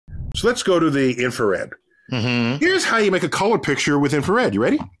So let's go to the infrared. Here's how you make a color picture with infrared. You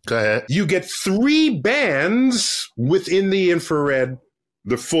ready? Go ahead. You get 3 bands within the infrared,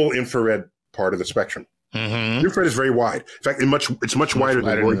 the full infrared part of the spectrum. Infrared is very wide. In fact, it's much wider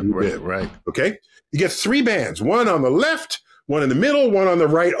than what you did. Right. Okay? You get 3 bands, one on the left, one in the middle, one on the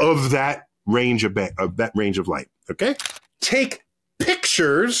right of that range of light. Okay? Take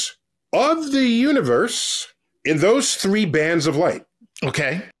pictures of the universe in those 3 bands of light.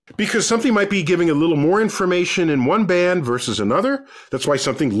 Okay. Because something might be giving a little more information in one band versus another. That's why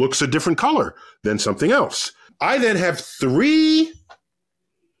something looks a different color than something else. I then have 3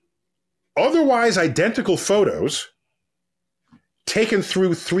 otherwise identical photos taken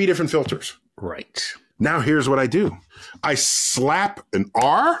through 3 different filters. Right. Now here's what I do. I slap an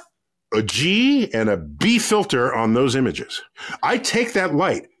R, a G, and a B filter on those images. I take that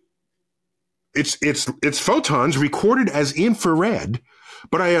light. It's photons recorded as infrared,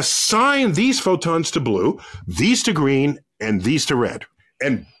 but I assign these photons to blue, these to green, and these to red,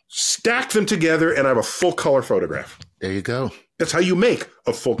 and stack them together, and I have a full color photograph. There you go. That's how you make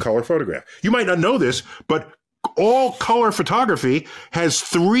a full color photograph. You might not know this, but all color photography has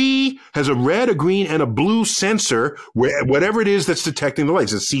a red, a green, and a blue sensor, where whatever it is that's detecting the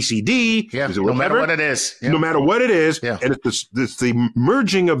lights. It's CCD. Yeah, no matter what it is. Yeah. No matter what it is. Yeah. And it's the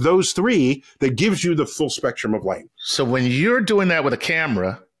merging of those 3 that gives you the full spectrum of light. So when you're doing that with a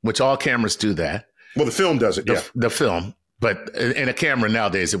camera, which all cameras do that. Well, the film does it, The film. But in a camera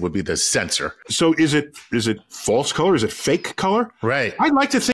nowadays, it would be the sensor. So is it false color? Is it fake color? Right. I'd like to think